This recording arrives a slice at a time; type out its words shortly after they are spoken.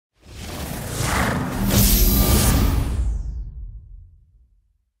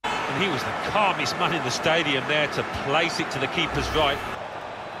He was the calmest man in the stadium there to place it to the keeper's right.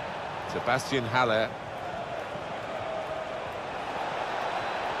 Sebastien Haller.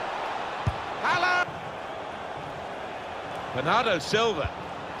 Haller! Bernardo Silva.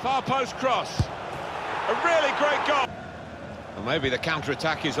 Far post cross. A really great goal. Well, maybe the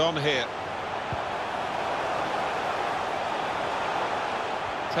counter-attack is on here.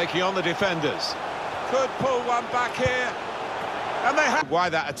 Taking on the defenders. Could pull one back here. And they have... Why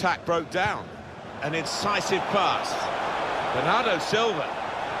that attack broke down. An incisive pass. Bernardo Silva.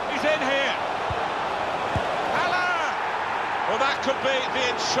 He's in here. Haller! Well, that could be the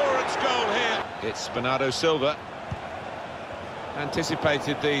insurance goal here. It's Bernardo Silva.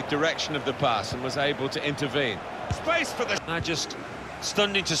 Anticipated the direction of the pass and was able to intervene. Space for the... They're just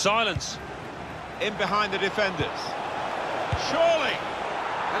stunned into silence. In behind the defenders. Surely!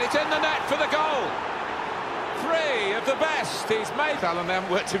 And it's in the net for the goal. 3 of the best he's made. Alan, they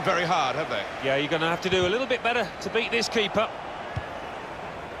haven't worked him very hard, have they? Yeah, you're going to have to do a little bit better to beat this keeper.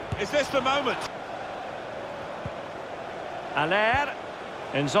 Is this the moment? Haller.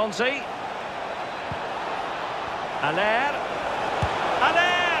 Nzonzi. Haller.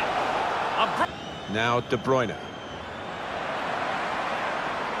 Haller! Now De Bruyne.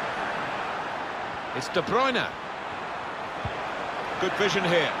 It's De Bruyne. Good vision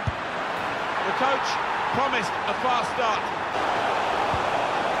here. The coach promised a fast start.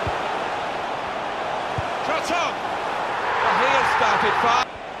 Shot on! Well, he has started fast.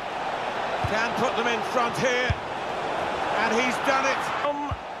 Can put them in front here. And he's done it.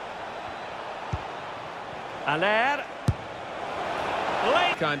 Haller.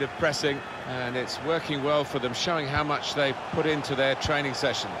 Kind of pressing, and it's working well for them, showing how much they put into their training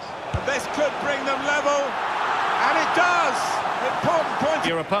sessions. And this could bring them level, and it does! Important point.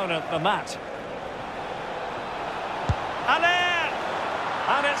 Your opponent, the mat. Haller!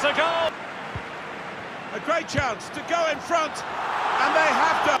 And it's a goal! A great chance to go in front, and they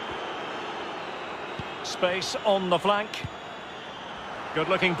have done. Space on the flank.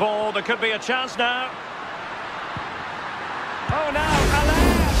 Good-looking ball, there could be a chance now. Oh, now!